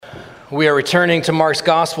We are returning to Mark's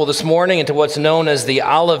Gospel this morning into what's known as the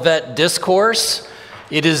Olivet Discourse.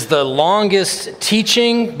 It is the longest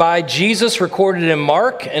teaching by Jesus recorded in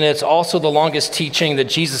Mark, and it's also the longest teaching that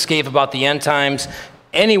Jesus gave about the end times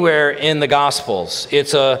anywhere in the Gospels.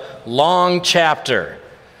 It's a long chapter.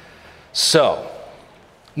 So,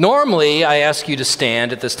 normally I ask you to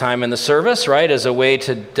stand at this time in the service, right, as a way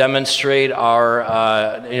to demonstrate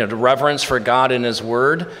our the reverence for God and His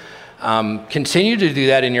Word. Continue to do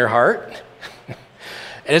that in your heart.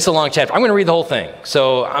 And it's a long chapter. I'm going to read the whole thing,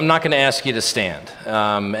 so I'm not going to ask you to stand.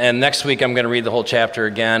 And next week I'm going to read the whole chapter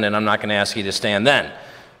again, and I'm not going to ask you to stand then.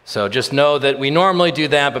 So just know that we normally do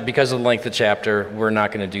that, but because of the length of the chapter, we're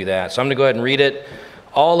not going to do that. So I'm going to go ahead and read it.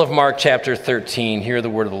 All of Mark chapter 13, hear the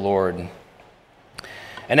word of the Lord.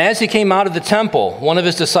 And as he came out of the temple, one of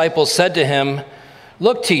his disciples said to him,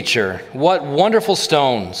 "Look, teacher, what wonderful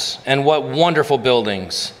stones and what wonderful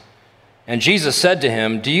buildings." And Jesus said to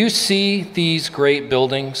him, "Do you see these great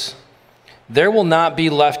buildings? There will not be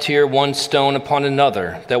left here one stone upon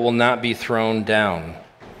another that will not be thrown down."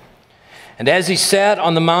 And as he sat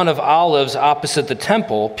on the Mount of Olives opposite the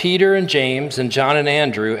temple, Peter and James and John and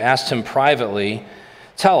Andrew asked him privately,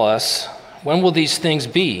 "Tell us, when will these things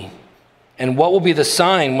be? And what will be the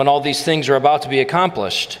sign when all these things are about to be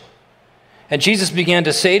accomplished?" And Jesus began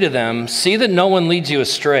to say to them, "See that no one leads you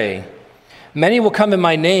astray. Many will come in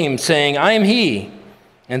my name, saying, 'I am he,'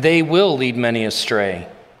 and they will lead many astray.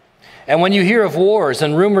 And when you hear of wars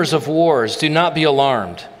and rumors of wars, do not be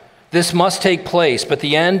alarmed. This must take place, but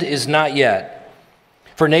the end is not yet.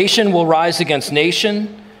 For nation will rise against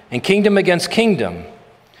nation, and kingdom against kingdom.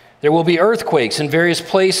 There will be earthquakes in various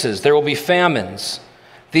places. There will be famines.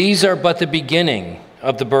 These are but the beginning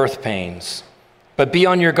of the birth pains. But be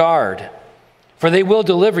on your guard, for they will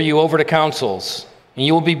deliver you over to councils, and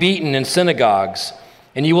you will be beaten in synagogues,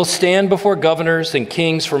 and you will stand before governors and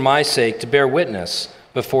kings for my sake to bear witness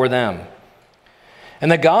before them. And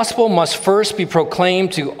the gospel must first be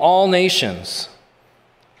proclaimed to all nations.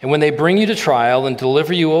 And when they bring you to trial and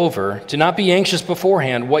deliver you over, do not be anxious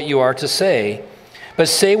beforehand what you are to say, but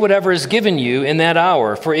say whatever is given you in that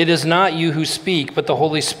hour, for it is not you who speak, but the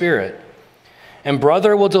Holy Spirit. And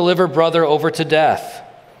brother will deliver brother over to death,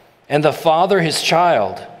 and the father his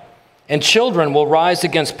child. And children will rise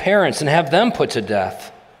against parents and have them put to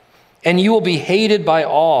death. And you will be hated by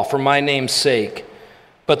all for my name's sake,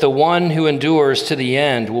 but the one who endures to the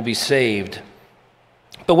end will be saved.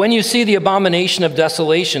 But when you see the abomination of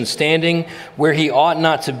desolation standing where he ought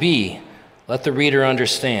not to be, let the reader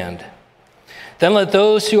understand. Then let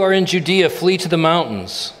those who are in Judea flee to the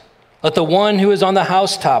mountains. Let the one who is on the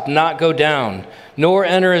housetop not go down, nor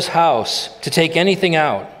enter his house to take anything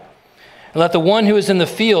out. And let the one who is in the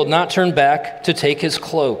field not turn back to take his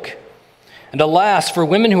cloak. And alas, for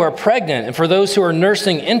women who are pregnant and for those who are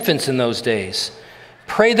nursing infants in those days,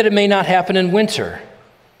 pray that it may not happen in winter.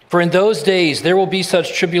 For in those days there will be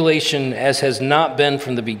such tribulation as has not been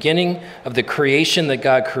from the beginning of the creation that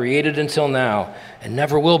God created until now, and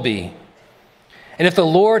never will be. And if the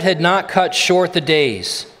Lord had not cut short the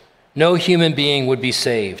days, no human being would be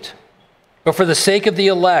saved. But for the sake of the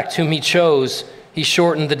elect whom he chose, he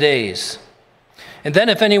shortened the days. And then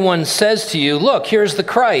if anyone says to you, 'Look, here's the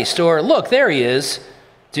Christ,' or 'Look, there he is,'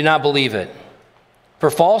 do not believe it.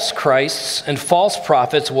 For false Christs and false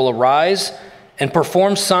prophets will arise and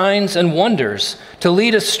perform signs and wonders to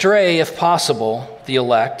lead astray, if possible, the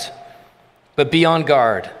elect. But be on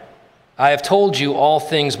guard. I have told you all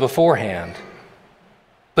things beforehand.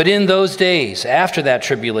 But in those days, after that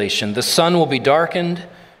tribulation, the sun will be darkened,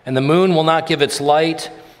 and the moon will not give its light,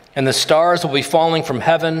 and the stars will be falling from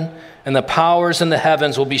heaven, and the powers in the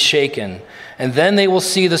heavens will be shaken. And then they will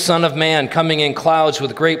see the Son of Man coming in clouds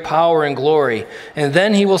with great power and glory. And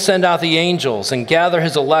then he will send out the angels and gather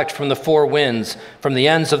his elect from the four winds, from the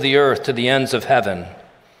ends of the earth to the ends of heaven.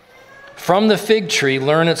 From the fig tree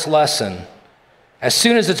learn its lesson. As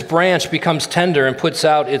soon as its branch becomes tender and puts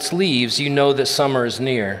out its leaves, you know that summer is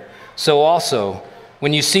near. So also,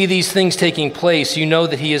 when you see these things taking place, you know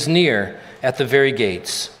that he is near at the very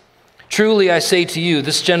gates. Truly, I say to you,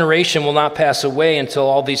 this generation will not pass away until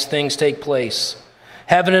all these things take place.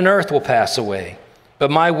 Heaven and earth will pass away,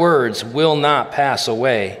 but my words will not pass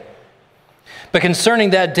away. But concerning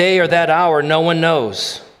that day or that hour, no one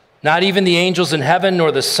knows, not even the angels in heaven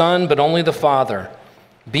nor the Son, but only the Father.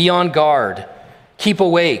 Be on guard, keep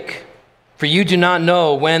awake, for you do not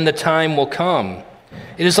know when the time will come.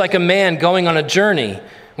 It is like a man going on a journey,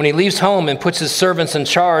 when he leaves home and puts his servants in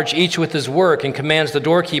charge, each with his work, and commands the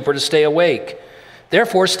doorkeeper to stay awake.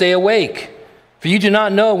 Therefore stay awake, for you do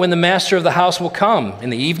not know when the master of the house will come, in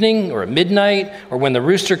the evening or at midnight, or when the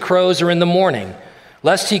rooster crows or in the morning,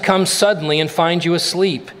 lest he come suddenly and find you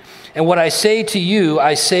asleep. And what I say to you,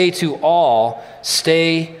 I say to all,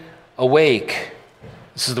 stay awake.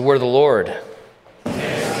 This is the word of the Lord.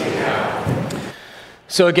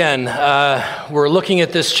 So again, we're looking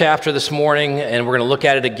at this chapter this morning, and we're going to look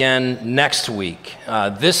at it again next week.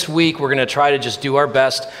 This week, we're going to try to just do our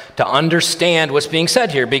best to understand what's being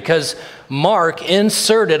said here, because Mark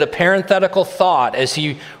inserted a parenthetical thought as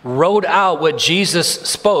he wrote out what Jesus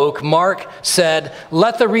spoke. Mark said,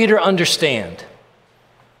 let the reader understand.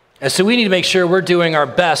 And so we need to make sure we're doing our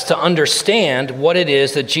best to understand what it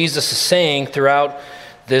is that Jesus is saying throughout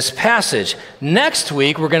this passage. Next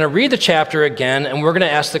week, we're going to read the chapter again, and we're going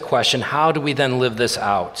to ask the question, how do we then live this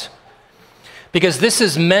out? Because this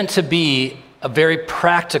is meant to be a very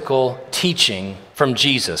practical teaching from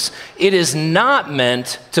Jesus. It is not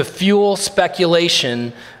meant to fuel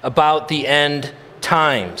speculation about the end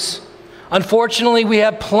times. Unfortunately, we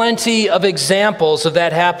have plenty of examples of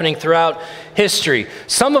that happening throughout history,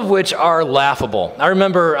 some of which are laughable. I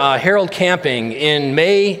remember Harold Camping in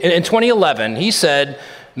 2011, he said,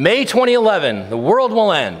 May 2011, the world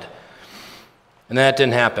will end. And that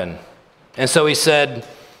didn't happen. And so he said,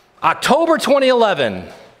 October 2011,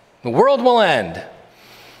 the world will end.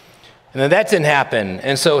 And then that didn't happen.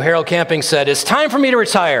 And so Harold Camping said, it's time for me to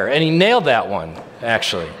retire. And he nailed that one,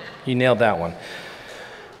 actually. He nailed that one.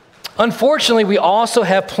 Unfortunately, we also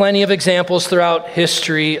have plenty of examples throughout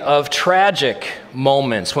history of tragic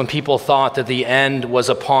moments when people thought that the end was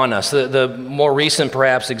upon us. The more recent,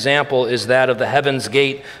 perhaps, example is that of the Heaven's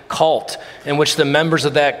Gate cult, in which the members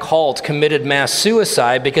of that cult committed mass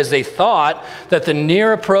suicide because they thought that the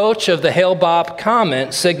near approach of the Hale-Bopp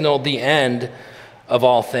comet signaled the end of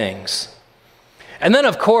all things. And then,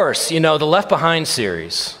 of course, the Left Behind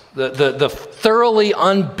series, the thoroughly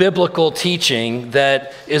unbiblical teaching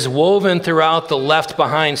that is woven throughout the Left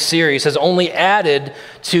Behind series has only added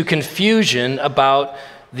to confusion about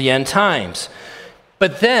the end times.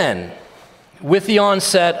 But then, with the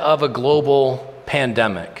onset of a global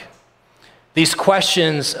pandemic, these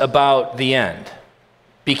questions about the end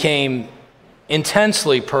became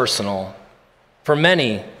intensely personal for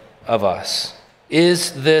many of us.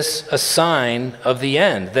 Is this a sign of the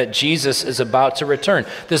end, that Jesus is about to return?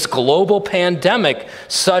 This global pandemic,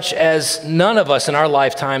 such as none of us in our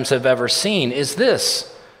lifetimes have ever seen, is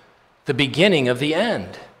this the beginning of the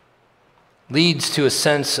end? Leads to a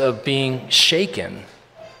sense of being shaken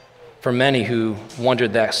for many who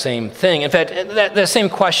wondered that same thing. In fact, that same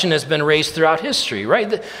question has been raised throughout history,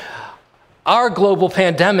 right? Our global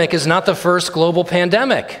pandemic is not the first global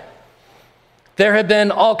pandemic. There have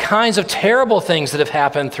been all kinds of terrible things that have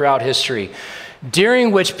happened throughout history,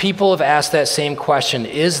 during which people have asked that same question,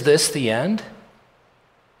 is this the end?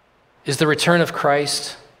 Is the return of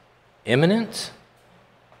Christ imminent?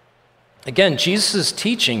 Again, Jesus'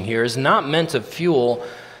 teaching here is not meant to fuel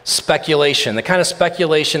speculation, the kind of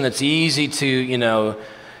speculation that's easy to,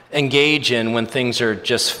 engage in when things are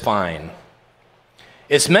just fine.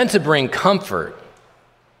 It's meant to bring comfort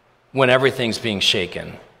when everything's being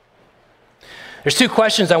shaken. There's two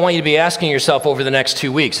questions I want you to be asking yourself over the next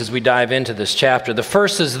 2 weeks as we dive into this chapter. The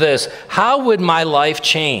first is this: how would my life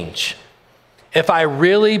change if I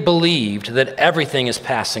really believed that everything is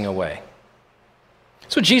passing away?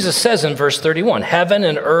 That's what Jesus says in verse 31. Heaven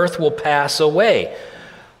and earth will pass away.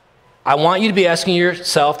 I want you to be asking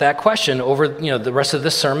yourself that question over the rest of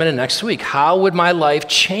this sermon and next week. How would my life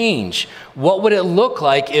change? What would it look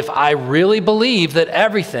like if I really believed that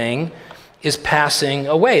everything is passing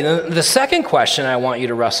away? The second question I want you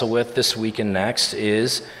to wrestle with this week and next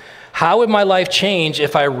is, how would my life change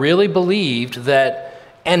if I really believed that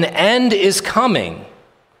an end is coming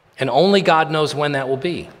and only God knows when that will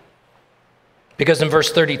be? Because in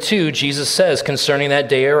verse 32, Jesus says, concerning that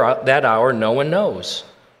day or that hour, no one knows,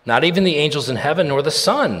 not even the angels in heaven nor the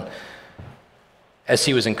Son, as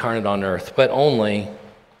he was incarnate on earth, but only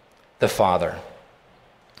the Father.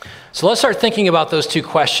 So let's start thinking about those two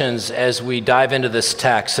questions as we dive into this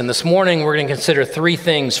text. And this morning, we're going to consider three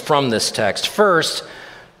things from this text. First,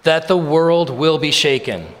 that the world will be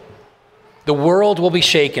shaken. The world will be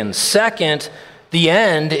shaken. Second, the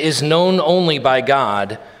end is known only by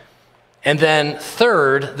God. And then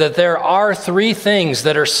third, that there are three things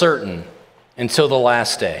that are certain until the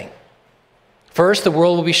last day. First, the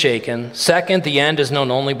world will be shaken. Second, the end is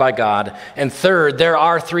known only by God. And third, there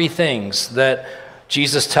are three things that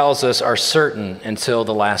Jesus tells us are certain until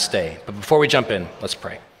the last day. But before we jump in, let's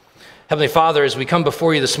pray. Heavenly Father, as we come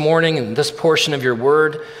before you this morning in this portion of your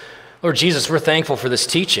word, Lord Jesus, we're thankful for this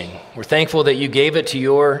teaching. We're thankful that you gave it to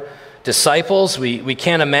your disciples. We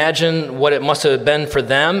can't imagine what it must have been for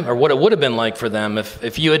them, or what it would have been like for them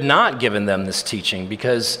if you had not given them this teaching,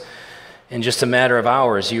 because in just a matter of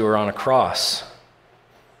hours, you were on a cross.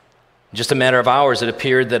 In just a matter of hours, it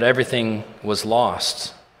appeared that everything was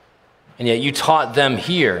lost. And yet you taught them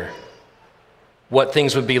here what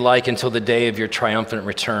things would be like until the day of your triumphant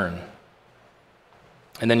return.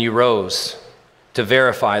 And then you rose to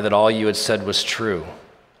verify that all you had said was true.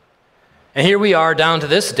 And here we are down to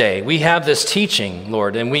this day. We have this teaching,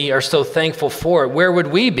 Lord, and we are so thankful for it. Where would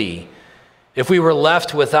we be if we were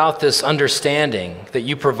left without this understanding that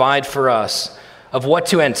you provide for us of what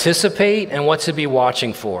to anticipate and what to be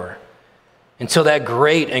watching for until that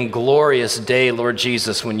great and glorious day, Lord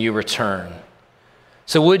Jesus, when you return?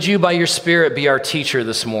 So would you, by your Spirit, be our teacher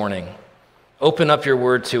this morning? Open up your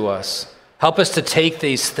word to us. Help us to take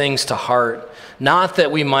these things to heart, not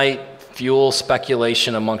that we might fuel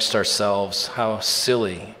speculation amongst ourselves, how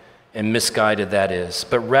silly and misguided that is,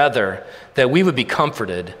 but rather that we would be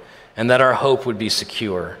comforted and that our hope would be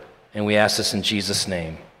secure. And we ask this in Jesus'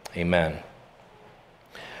 name. Amen.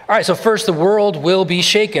 All right, so first, the world will be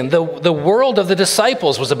shaken. The world of the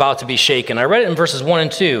disciples was about to be shaken. I read it in verses 1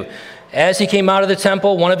 and 2. As he came out of the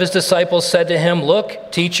temple, one of his disciples said to him,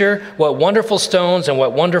 "Look, teacher, what wonderful stones and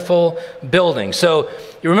what wonderful buildings." So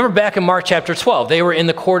you remember back in Mark chapter 12, they were in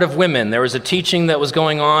the court of women. There was a teaching that was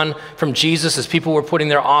going on from Jesus as people were putting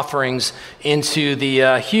their offerings into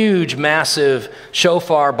the huge, massive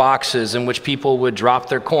shofar boxes in which people would drop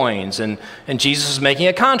their coins. And Jesus was making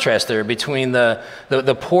a contrast there between the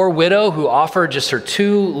poor widow who offered just her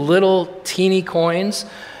 2 little teeny coins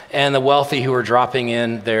and the wealthy who were dropping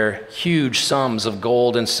in their huge sums of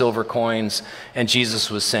gold and silver coins. And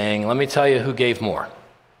Jesus was saying, let me tell you who gave more.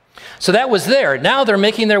 So that was there. Now they're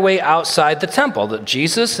making their way outside the temple. That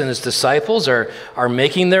Jesus and his disciples are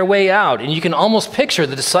making their way out. And you can almost picture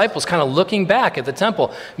the disciples kind of looking back at the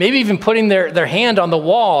temple, maybe even putting their hand on the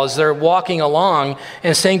wall as they're walking along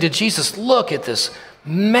and saying to Jesus, look at this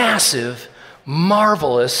massive,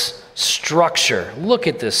 marvelous structure. Look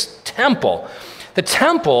at this temple. The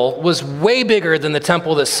temple was way bigger than the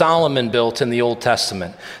temple that Solomon built in the Old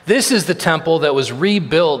Testament. This is the temple that was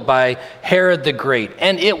rebuilt by Herod the Great,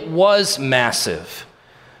 and it was massive.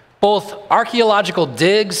 Both archaeological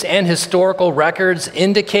digs and historical records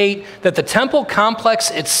indicate that the temple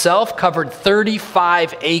complex itself covered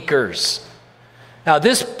 35 acres. Now,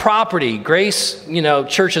 this property, Grace,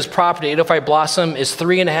 Church's property, 805 Blossom, is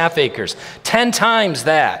 3.5 acres. 10 times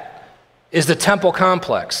that is the temple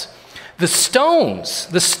complex. The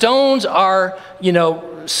stones are,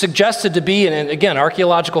 suggested to be, and again,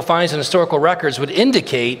 archaeological finds and historical records would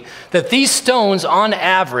indicate that these stones, on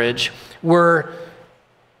average, were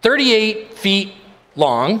 38 feet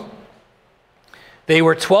long, they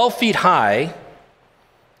were 12 feet high,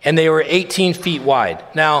 and they were 18 feet wide.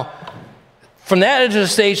 Now, from that edge of the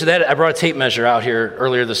stage to that, I brought a tape measure out here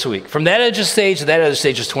earlier this week. From that edge of the stage to that edge of the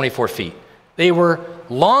stage is 24 feet. They were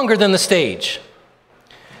longer than the stage.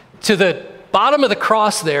 To the bottom of the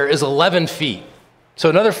cross there is 11 feet.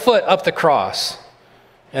 So another foot up the cross.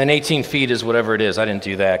 And 18 feet is whatever it is. I didn't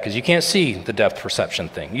do that because you can't see the depth perception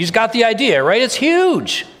thing. You just got the idea, right? It's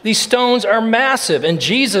huge. These stones are massive. And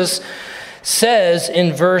Jesus says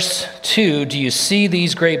in verse 2, "Do you see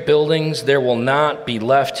these great buildings? There will not be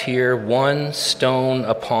left here one stone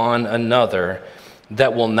upon another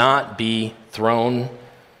that will not be thrown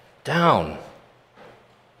down."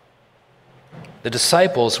 The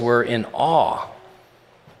disciples were in awe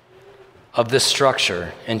of this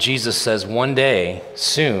structure, and Jesus says, one day,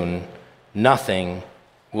 soon, nothing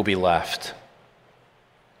will be left.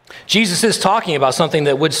 Jesus is talking about something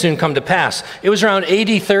that would soon come to pass. It was around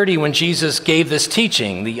AD 30 when Jesus gave this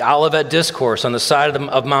teaching, the Olivet Discourse on the side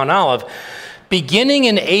of Mount Olive. Beginning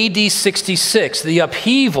in AD 66, the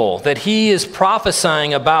upheaval that he is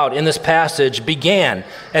prophesying about in this passage began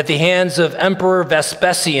at the hands of Emperor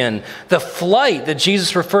Vespasian. The flight that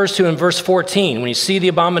Jesus refers to in verse 14, when you see the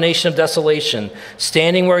abomination of desolation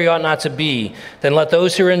standing where he ought not to be, then let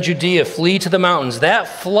those who are in Judea flee to the mountains. That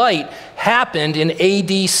flight happened in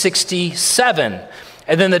AD 67.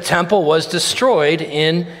 And then the temple was destroyed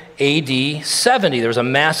in AD 70. There was a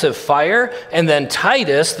massive fire, and then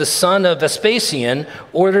Titus, the son of Vespasian,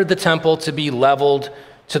 ordered the temple to be leveled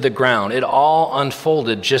to the ground. It all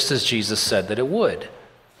unfolded just as Jesus said that it would.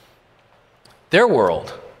 Their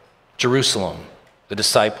world, Jerusalem, the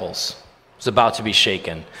disciples, was about to be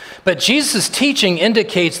shaken. But Jesus' teaching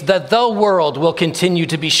indicates that the world will continue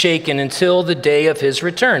to be shaken until the day of his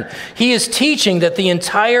return. He is teaching that the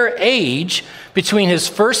entire age between his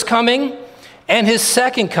first coming and his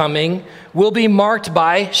second coming will be marked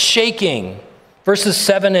by shaking. Verses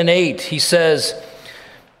 7 and 8, he says,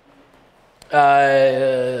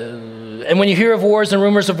 and when you hear of wars and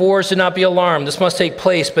rumors of wars, do not be alarmed. This must take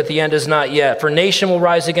place, but the end is not yet. For nation will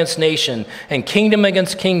rise against nation, and kingdom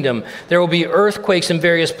against kingdom. There will be earthquakes in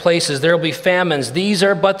various places. There will be famines. These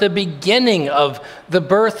are but the beginning of the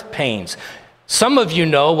birth pains. Some of you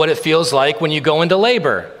know what it feels like when you go into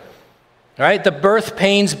labor. Right? The birth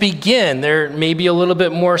pains begin. They're maybe a little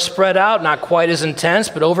bit more spread out, not quite as intense,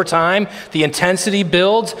 but over time, the intensity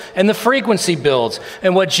builds and the frequency builds.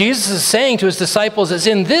 And what Jesus is saying to his disciples is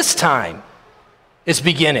in this time, it's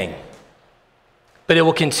beginning. But it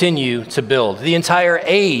will continue to build. The entire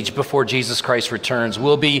age before Jesus Christ returns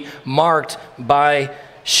will be marked by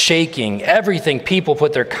shaking. Everything people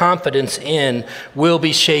put their confidence in will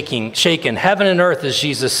be shaken. Heaven and earth, as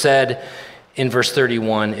Jesus said, in verse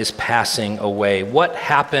 31, is passing away. What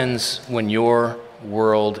happens when your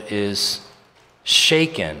world is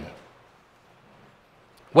shaken?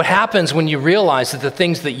 What happens when you realize that the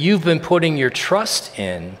things that you've been putting your trust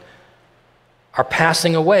in are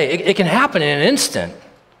passing away? It can happen in an instant.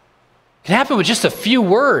 It can happen with just a few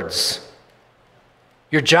words.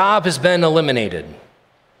 Your job has been eliminated.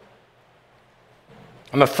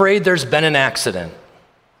 I'm afraid there's been an accident.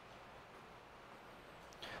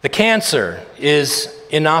 The cancer is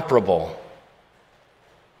inoperable.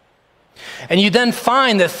 And you then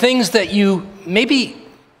find that things that you maybe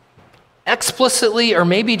explicitly or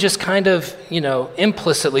maybe just kind of,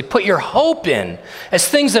 implicitly put your hope in as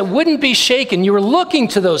things that wouldn't be shaken, you were looking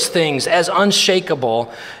to those things as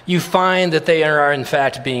unshakable, you find that they are in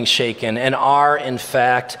fact being shaken and are in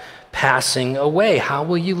fact passing away. How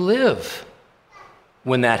will you live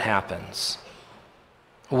when that happens?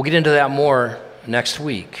 We'll get into that more next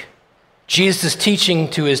week. Jesus' teaching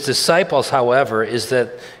to his disciples, however, is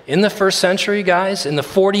that in the first century, guys, in the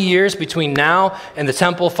 40 years between now and the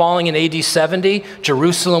temple falling in AD 70,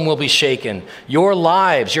 Jerusalem will be shaken. Your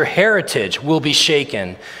lives, your heritage will be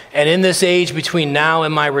shaken. And in this age between now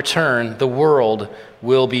and my return, the world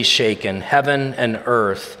will be shaken. Heaven and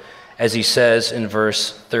earth, as he says in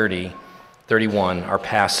verse 31, are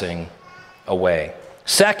passing away.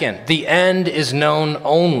 Second, the end is known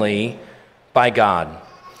only by God.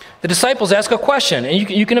 The disciples ask a question, and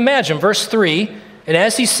you can imagine, verse 3, and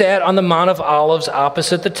as he sat on the Mount of Olives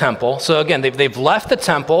opposite the temple, so again, they've left the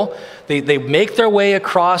temple, they make their way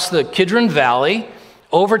across the Kidron Valley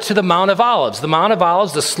over to the Mount of Olives. The Mount of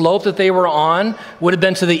Olives, the slope that they were on, would have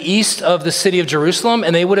been to the east of the city of Jerusalem,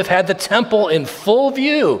 and they would have had the temple in full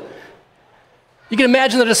view. You can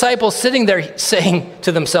imagine the disciples sitting there saying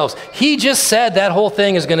to themselves, he just said that whole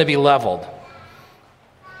thing is going to be leveled.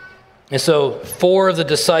 And so 4 of the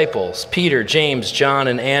disciples, Peter, James, John,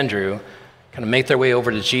 and Andrew, kind of make their way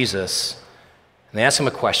over to Jesus, and they ask him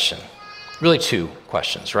a question. Really 2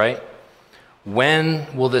 questions, right?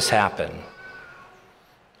 When will this happen?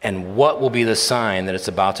 And what will be the sign that it's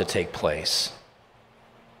about to take place?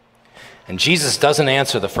 And Jesus doesn't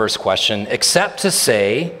answer the first question, except to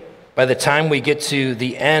say, by the time we get to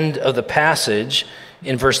the end of the passage,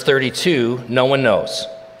 in verse 32, no one knows.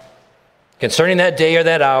 Concerning that day or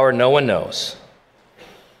that hour, no one knows.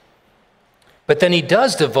 But then he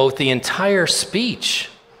does devote the entire speech,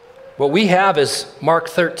 what we have is Mark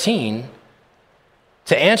 13,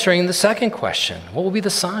 to answering the second question. What will be the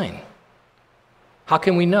sign? How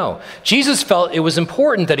can we know? Jesus felt it was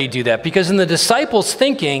important that he do that because in the disciples'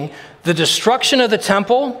 thinking, the destruction of the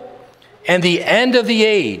temple and the end of the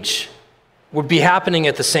age would be happening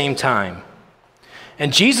at the same time.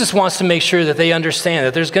 And Jesus wants to make sure that they understand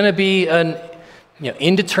that there's going to be an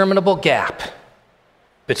indeterminable gap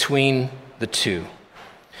between the two.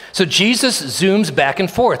 So Jesus zooms back and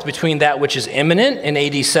forth between that which is imminent in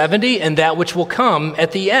AD 70 and that which will come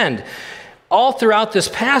at the end. All throughout this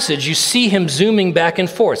passage, you see him zooming back and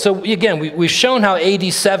forth. So again, we've shown how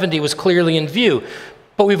AD 70 was clearly in view.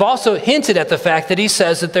 But we've also hinted at the fact that he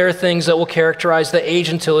says that there are things that will characterize the age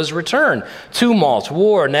until his return. Tumult,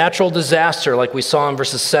 war, natural disaster, like we saw in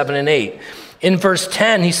verses 7 and 8. In verse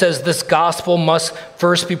 10, he says this gospel must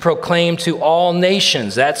first be proclaimed to all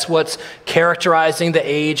nations. That's what's characterizing the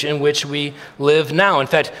age in which we live now. In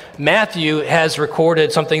fact, Matthew has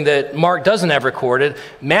recorded something that Mark doesn't have recorded.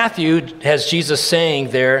 Matthew has Jesus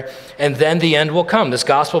saying there, and then the end will come. This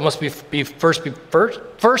gospel must first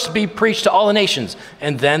be preached to all the nations,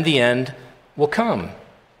 and then the end will come.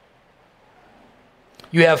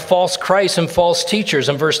 You have false Christs and false teachers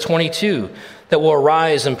in verse 22 that will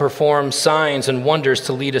arise and perform signs and wonders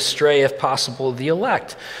to lead astray, if possible, the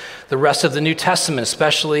elect. The rest of the New Testament,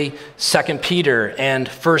 especially 2 Peter and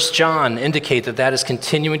 1 John, indicate that that is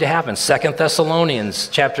continuing to happen. 2 Thessalonians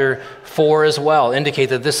chapter 4 as well indicate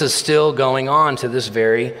that this is still going on to this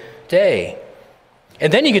very day.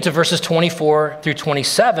 And then you get to verses 24 through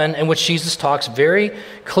 27, in which Jesus talks very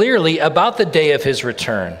clearly about the day of his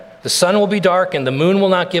return. The sun will be darkened, the moon will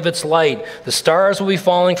not give its light, the stars will be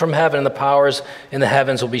falling from heaven, and the powers in the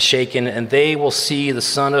heavens will be shaken, and they will see the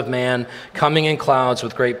Son of Man coming in clouds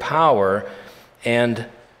with great power and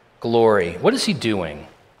glory. What is he doing?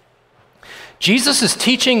 Jesus is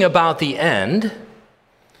teaching about the end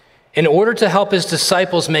in order to help his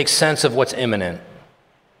disciples make sense of what's imminent.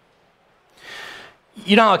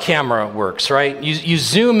 You know how a camera works, right? You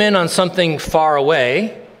zoom in on something far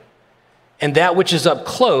away, and that which is up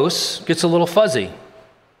close gets a little fuzzy.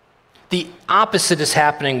 The opposite is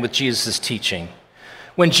happening with Jesus' teaching.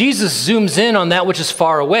 When Jesus zooms in on that which is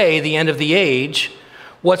far away, the end of the age,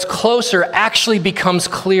 what's closer actually becomes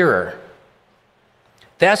clearer.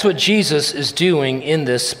 That's what Jesus is doing in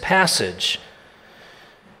this passage.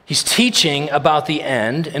 He's teaching about the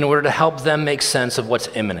end in order to help them make sense of what's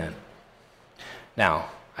imminent. Now,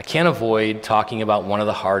 I can't avoid talking about one of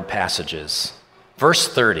the hard passages. Verse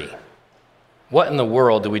 30. What in the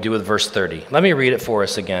world do we do with verse 30? Let me read it for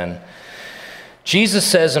us again. Jesus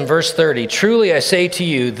says in verse 30, "Truly I say to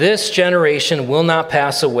you, this generation will not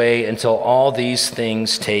pass away until all these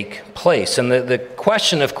things take place." And the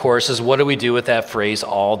question, of course, is what do we do with that phrase,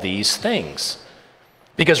 all these things?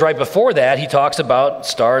 Because right before that, he talks about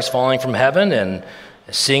stars falling from heaven and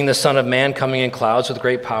seeing the Son of Man coming in clouds with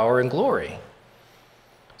great power and glory.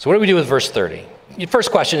 So what do we do with verse 30? The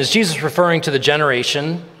first question, is Jesus referring to the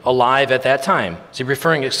generation alive at that time? Is he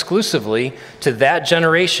referring exclusively to that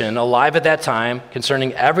generation alive at that time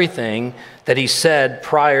concerning everything that he said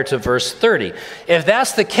prior to verse 30? If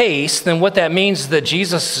that's the case, then what that means is that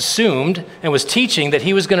Jesus assumed and was teaching that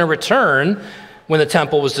he was going to return when the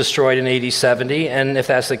temple was destroyed in AD 70, and if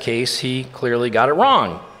that's the case, he clearly got it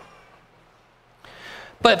wrong.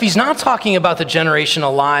 But if he's not talking about the generation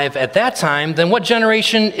alive at that time, then what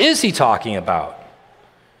generation is he talking about?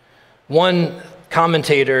 One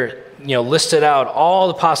commentator, listed out all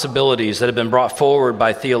the possibilities that have been brought forward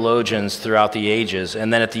by theologians throughout the ages,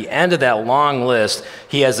 and then at the end of that long list,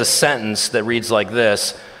 he has a sentence that reads like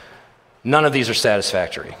this: none of these are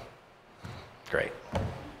satisfactory. Great.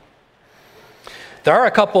 There are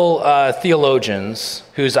a couple theologians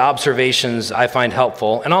whose observations I find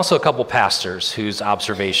helpful, and also a couple pastors whose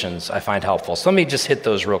observations I find helpful. So let me just hit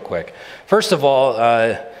those real quick. First of all,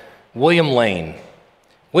 William Lane.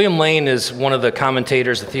 William Lane is one of the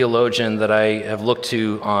commentators, a theologian that I have looked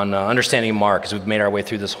to on understanding Mark as we've made our way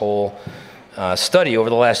through this whole study over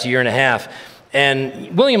the last year and a half.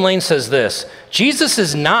 And William Lane says this: Jesus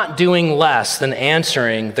is not doing less than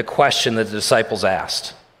answering the question that the disciples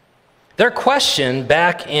asked. Their question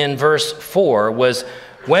back in verse 4 was,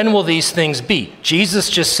 when will these things be? Jesus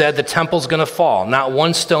just said the temple's going to fall. Not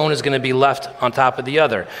one stone is going to be left on top of the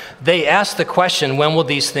other. They asked the question, when will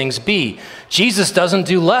these things be? Jesus doesn't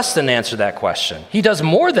do less than answer that question. He does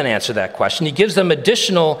more than answer that question. He gives them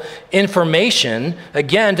additional information,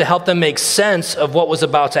 again, to help them make sense of what was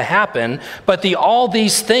about to happen. But all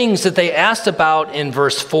these things that they asked about in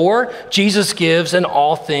verse 4, Jesus gives an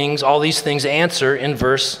all these things answer in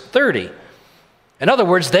verse 30. In other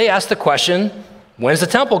words, they asked the question, when's the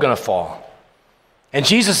temple going to fall? And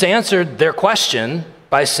Jesus answered their question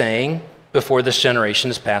by saying, before this generation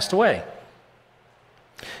has passed away.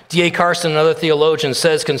 D.A. Carson, another theologian,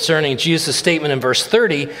 says concerning Jesus' statement in verse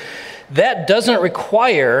 30, that doesn't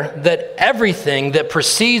require that everything that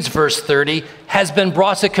precedes verse 30 has been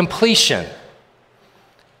brought to completion.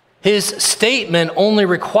 His statement only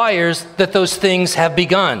requires that those things have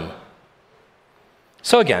begun.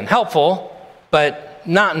 So again, helpful, but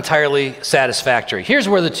not entirely satisfactory. Here's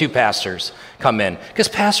where the two pastors come in, because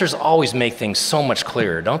pastors always make things so much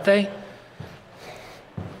clearer, don't they?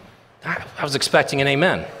 I was expecting an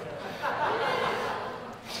amen.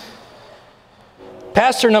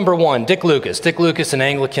 Pastor number one, Dick Lucas. Dick Lucas, an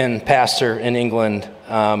Anglican pastor in England,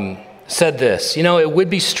 said this: it would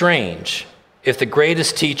be strange if the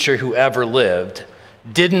greatest teacher who ever lived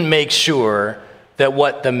didn't make sure that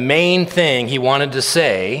what the main thing he wanted to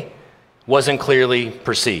say wasn't clearly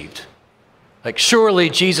perceived. Like, surely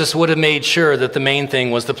Jesus would have made sure that the main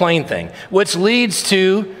thing was the plain thing, which leads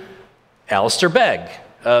to Alistair Begg,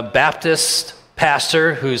 a Baptist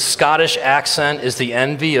pastor whose Scottish accent is the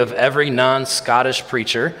envy of every non-Scottish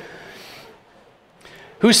preacher.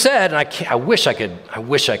 who said, and I wish I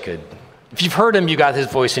could. If you've heard him, you got his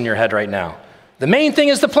voice in your head right now. The main thing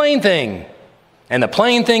is the plain thing, and the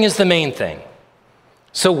plain thing is the main thing.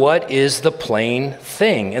 So what is the plain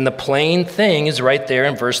thing? And the plain thing is right there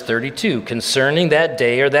in verse 32. Concerning that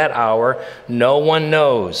day or that hour, no one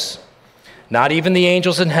knows, not even the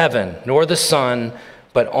angels in heaven, nor the Son,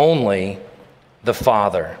 but only the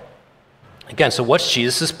Father. Again, so what's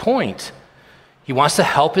Jesus' point? He wants to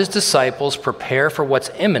help his disciples prepare for what's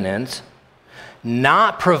imminent,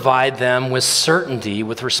 not provide them with certainty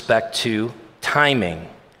with respect to timing.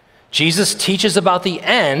 Jesus teaches about the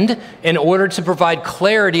end in order to provide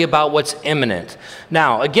clarity about what's imminent.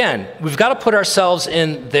 Now, again, we've got to put ourselves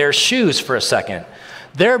in their shoes for a second.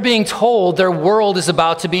 They're being told their world is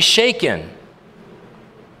about to be shaken.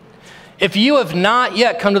 If you have not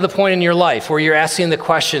yet come to the point in your life where you're asking the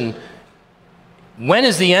question, when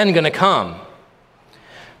is the end going to come?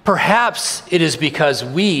 Perhaps it is because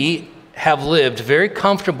we have lived very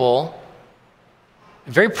comfortable,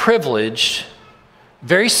 very privileged,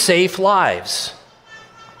 very safe lives.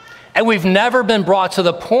 And we've never been brought to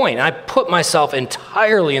the point, I put myself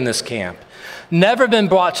entirely in this camp, never been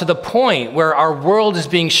brought to the point where our world is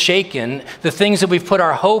being shaken, the things that we've put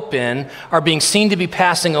our hope in are being seen to be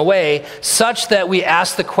passing away, such that we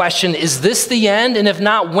ask the question, is this the end? And if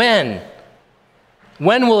not, when?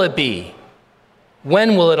 When will it be?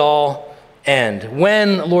 When will it all end?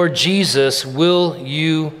 When, Lord Jesus, will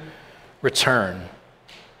you return?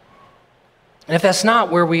 And if that's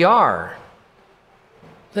not where we are,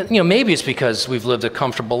 then, maybe it's because we've lived a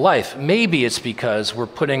comfortable life. Maybe it's because we're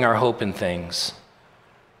putting our hope in things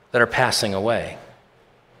that are passing away.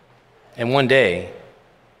 And one day,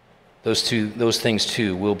 those things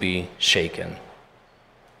too will be shaken.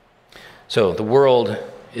 So the world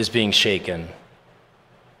is being shaken.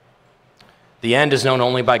 The end is known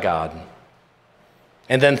only by God.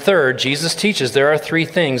 And then third, Jesus teaches there are three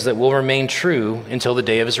things that will remain true until the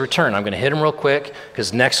day of his return. I'm going to hit them real quick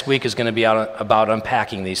because next week is going to be about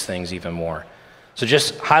unpacking these things even more. So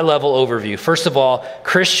just high-level overview. First of all,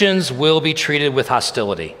 Christians will be treated with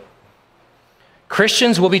hostility.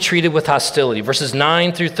 Christians will be treated with hostility. Verses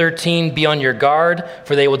 9 through 13, be on your guard,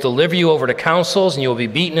 for they will deliver you over to councils, and you will be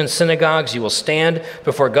beaten in synagogues. You will stand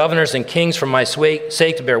before governors and kings for my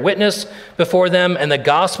sake to bear witness before them, and the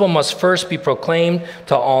gospel must first be proclaimed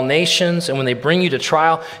to all nations. And when they bring you to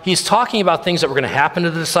trial, he's talking about things that were going to happen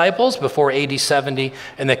to the disciples before AD 70,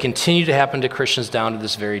 and that continue to happen to Christians down to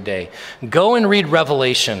this very day. Go and read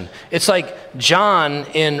Revelation. It's like John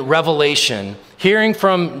in Revelation, hearing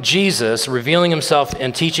from Jesus, revealing himself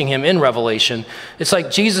and teaching him in Revelation. It's like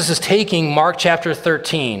Jesus is taking Mark chapter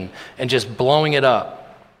 13 and just blowing it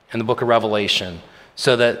up in the book of Revelation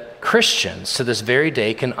so that Christians to this very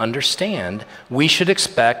day can understand we should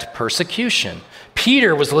expect persecution.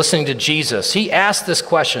 Peter was listening to Jesus. He asked this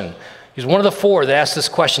question. He was one of the four that asked this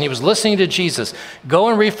question. He was listening to Jesus. Go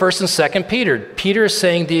and read 1st and 2nd Peter. Peter is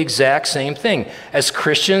saying the exact same thing. As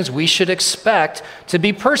Christians, we should expect to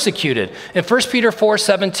be persecuted. In 1 Peter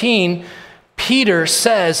 4:17, Peter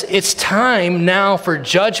says it's time now for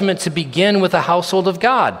judgment to begin with the household of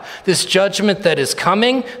God. This judgment that is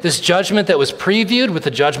coming, this judgment that was previewed with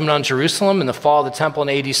the judgment on Jerusalem and the fall of the temple in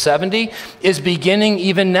AD 70, is beginning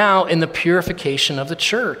even now in the purification of the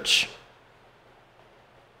church.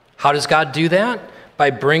 How does God do that?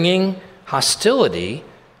 By bringing hostility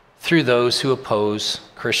through those who oppose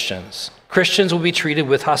Christians. Christians will be treated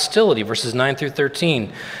with hostility, verses 9 through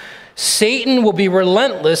 13. Satan will be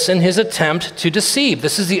relentless in his attempt to deceive.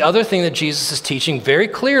 This is the other thing that Jesus is teaching very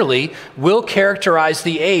clearly will characterize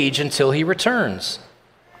the age until he returns.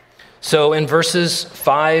 So in verses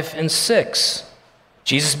 5 and 6,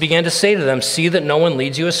 Jesus began to say to them, see that no one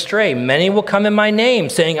leads you astray. Many will come in my name,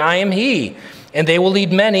 saying, I am he. And they will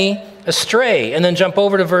lead many astray. And then jump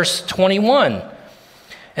over to verse 21.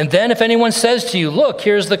 And then if anyone says to you, look,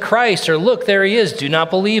 here's the Christ, or look, there he is, do not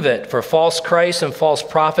believe it. For false Christs and false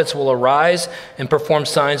prophets will arise and perform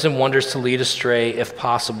signs and wonders to lead astray, if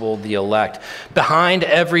possible, the elect. Behind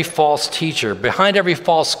every false teacher, behind every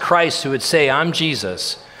false Christ who would say, I'm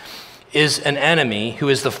Jesus, is an enemy who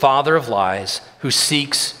is the father of lies, who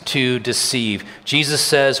seeks to deceive. Jesus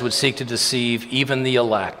says would seek to deceive even the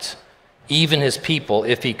elect, even his people,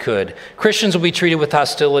 if he could. Christians will be treated with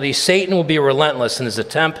hostility. Satan will be relentless in his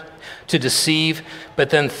attempt to deceive.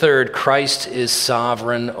 But then third, Christ is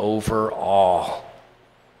sovereign over all.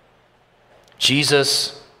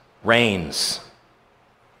 Jesus reigns.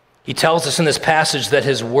 He tells us in this passage that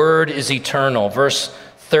his word is eternal. Verse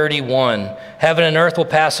 31, heaven and earth will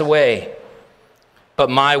pass away, but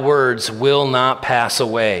my words will not pass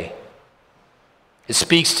away. It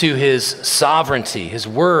speaks to his sovereignty. His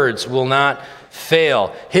words will not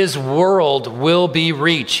fail. His world will be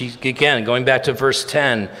reached. Again, going back to verse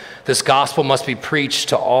 10, this gospel must be preached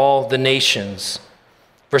to all the nations.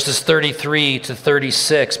 Verses 33 to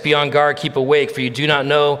 36, be on guard, keep awake, for you do not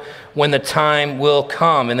know when the time will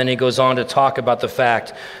come. And then he goes on to talk about the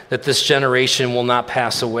fact that this generation will not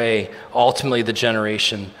pass away. Ultimately, the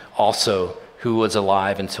generation also who was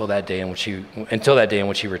alive until that day in which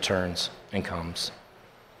he returns and comes.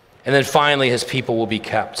 And then finally, his people will be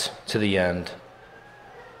kept to the end.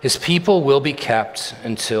 His people will be kept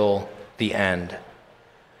until the end.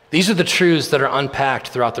 These are the truths that are unpacked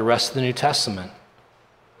throughout the rest of the New Testament.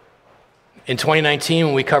 In 2019,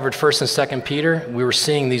 when we covered 1st and 2nd Peter, we were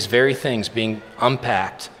seeing these very things being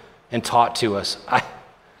unpacked and taught to us.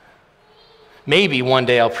 Maybe one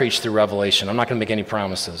day I'll preach through Revelation. I'm not going to make any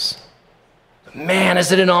promises. But man,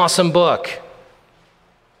 is it an awesome book.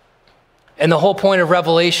 And the whole point of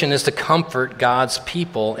Revelation is to comfort God's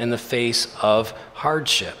people in the face of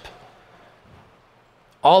hardship.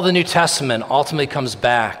 All the New Testament ultimately comes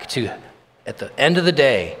back to, at the end of the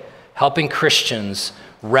day, helping Christians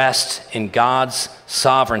rest in God's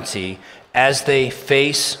sovereignty as they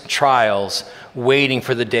face trials, waiting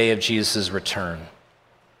for the day of Jesus' return.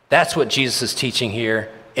 That's what Jesus is teaching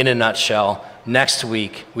here in a nutshell. Next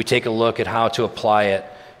week, we take a look at how to apply it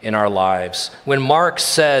in our lives. When Mark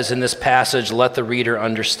says in this passage, let the reader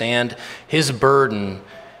understand, his burden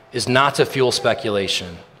is not to fuel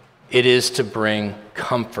speculation. It is to bring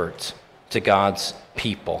comfort to God's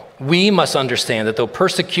people. We must understand that though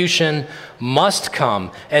persecution must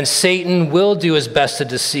come and Satan will do his best to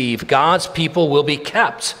deceive, God's people will be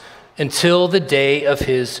kept until the day of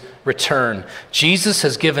his return. Jesus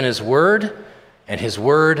has given his word, and his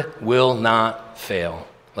word will not fail.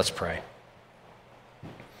 Let's pray.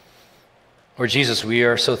 Lord Jesus, we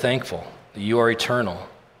are so thankful that you are eternal.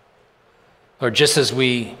 Lord, just as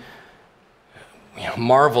we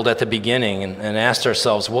marveled at the beginning and asked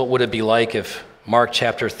ourselves, what would it be like if Mark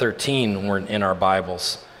chapter 13 weren't in our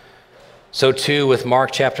Bibles? So too with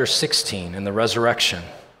Mark chapter 16 and the resurrection.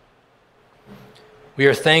 We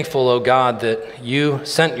are thankful, O God, that you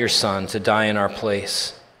sent your Son to die in our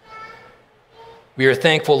place. We are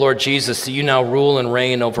thankful, Lord Jesus, that you now rule and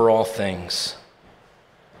reign over all things.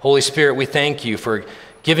 Holy Spirit, we thank you for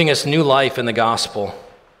giving us new life in the gospel,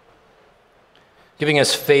 giving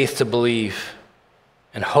us faith to believe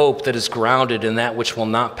and hope that is grounded in that which will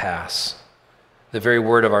not pass, the very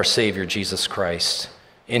word of our Savior, Jesus Christ,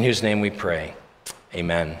 in whose name we pray.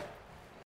 Amen.